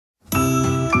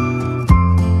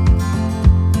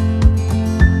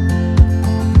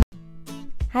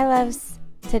loves!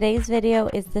 Today's video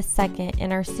is the second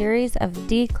in our series of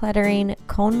Decluttering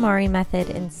Konmari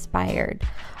method inspired.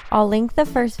 I'll link the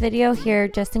first video here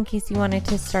just in case you wanted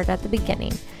to start at the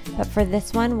beginning. But for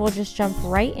this one, we'll just jump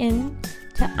right in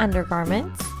to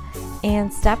undergarments.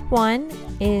 And step one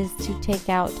is to take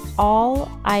out all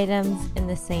items in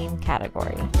the same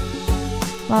category.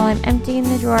 While I'm emptying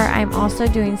the drawer, I'm also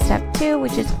doing step two,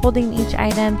 which is holding each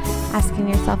item, asking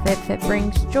yourself if it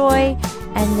brings joy,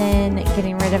 and then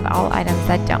getting rid of all items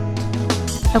that don't.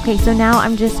 Okay, so now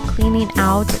I'm just cleaning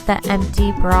out the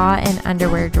empty bra and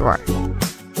underwear drawer.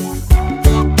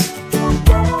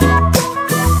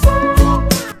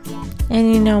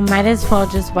 And you know, might as well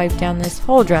just wipe down this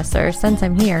whole dresser since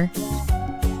I'm here.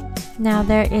 Now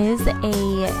there is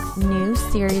a new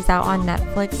series out on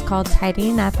Netflix called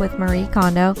Tidying Up with Marie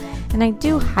Kondo, and I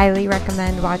do highly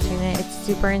recommend watching it. It's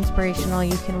super inspirational.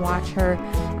 You can watch her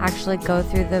actually go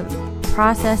through the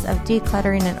process of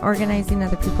decluttering and organizing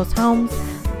other people's homes,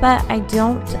 but I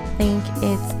don't think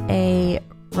it's a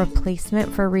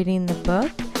replacement for reading the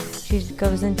book. She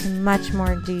goes into much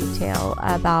more detail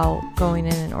about going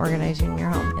in and organizing your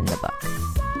home in the book.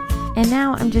 And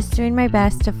now I'm just doing my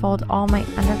best to fold all my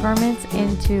undergarments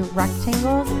into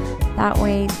rectangles. That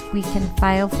way we can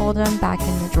file fold them back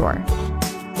in the drawer.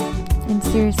 And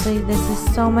seriously, this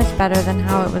is so much better than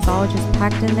how it was all just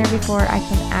packed in there before. I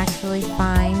can actually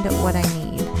find what I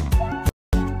need.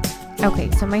 Okay,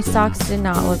 so my socks did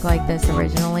not look like this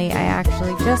originally. I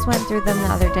actually just went through them the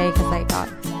other day because I got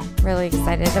really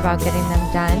excited about getting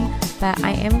them done. But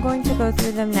I am going to go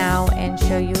through them now and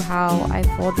show you how I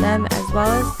fold them, as well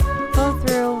as go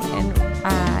through and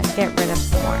get rid of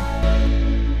some more.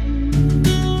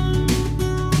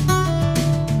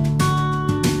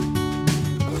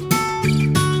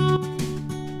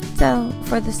 So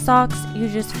for the socks, you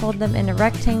just fold them into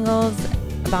rectangles,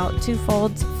 about 2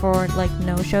 folds for like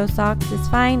no-show socks is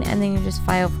fine, and then you just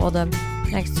file fold them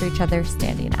next to each other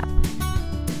standing up.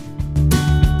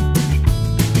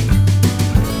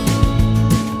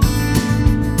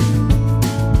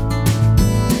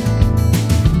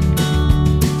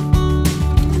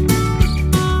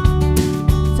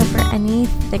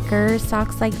 Thicker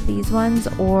socks like these ones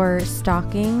or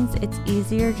stockings, it's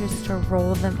easier just to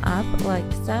roll them up like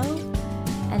so,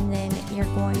 and then you're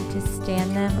going to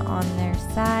stand them on their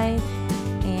side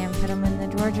and put them in the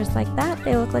drawer just like that.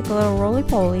 They look like a little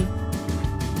roly-poly.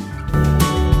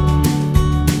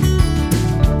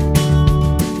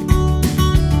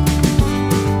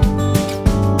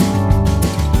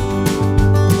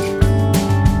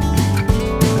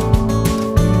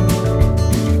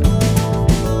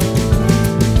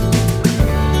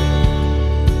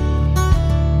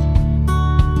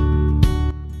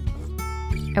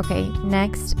 Okay,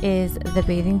 next is the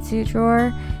bathing suit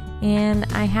drawer, and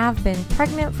I have been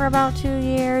pregnant for about 2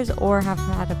 years or have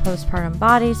had a postpartum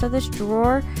body, so this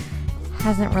drawer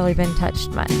hasn't really been touched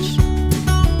much.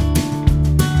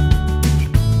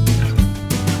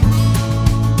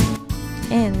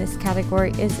 And this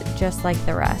category is just like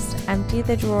the rest. Empty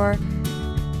the drawer,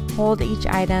 hold each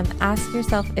item, ask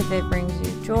yourself if it brings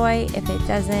you joy. If it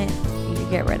doesn't, you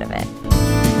get rid of it.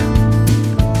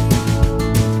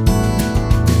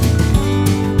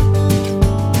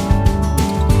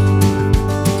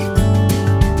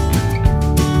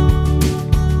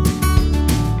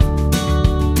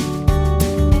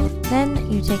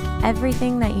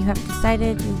 Everything that you have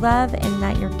decided you love and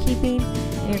that you're keeping,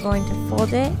 and you're going to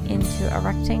fold it into a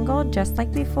rectangle just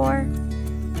like before.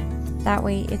 That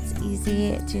way it's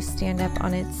easy to stand up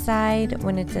on its side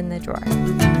when it's in the drawer.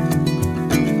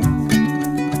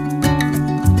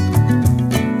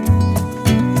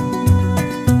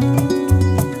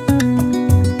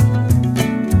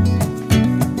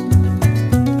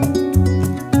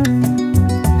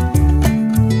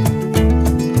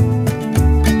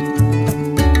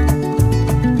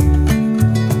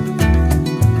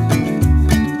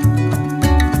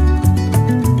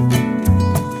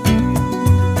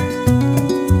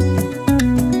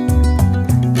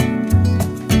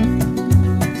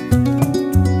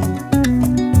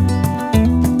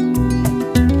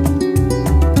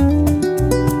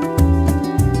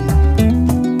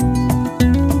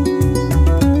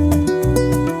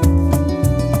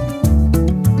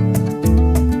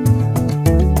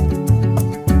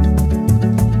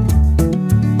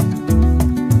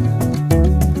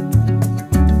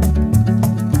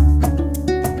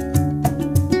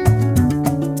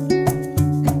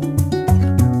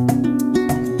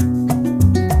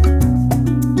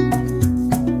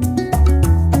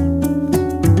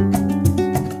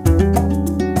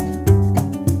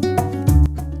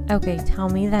 Okay, tell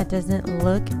me that doesn't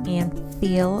look and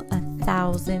feel a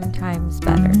 1,000 times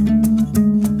better.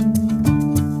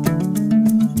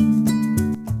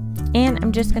 And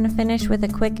I'm just going to finish with a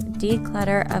quick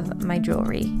declutter of my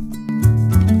jewelry.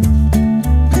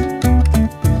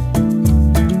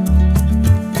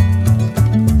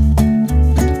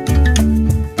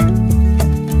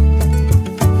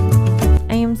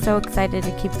 So excited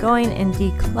to keep going and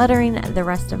decluttering the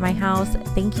rest of my house.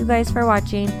 Thank you guys for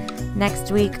watching.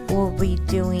 Next week we'll be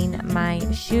doing my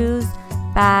shoes,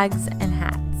 bags, and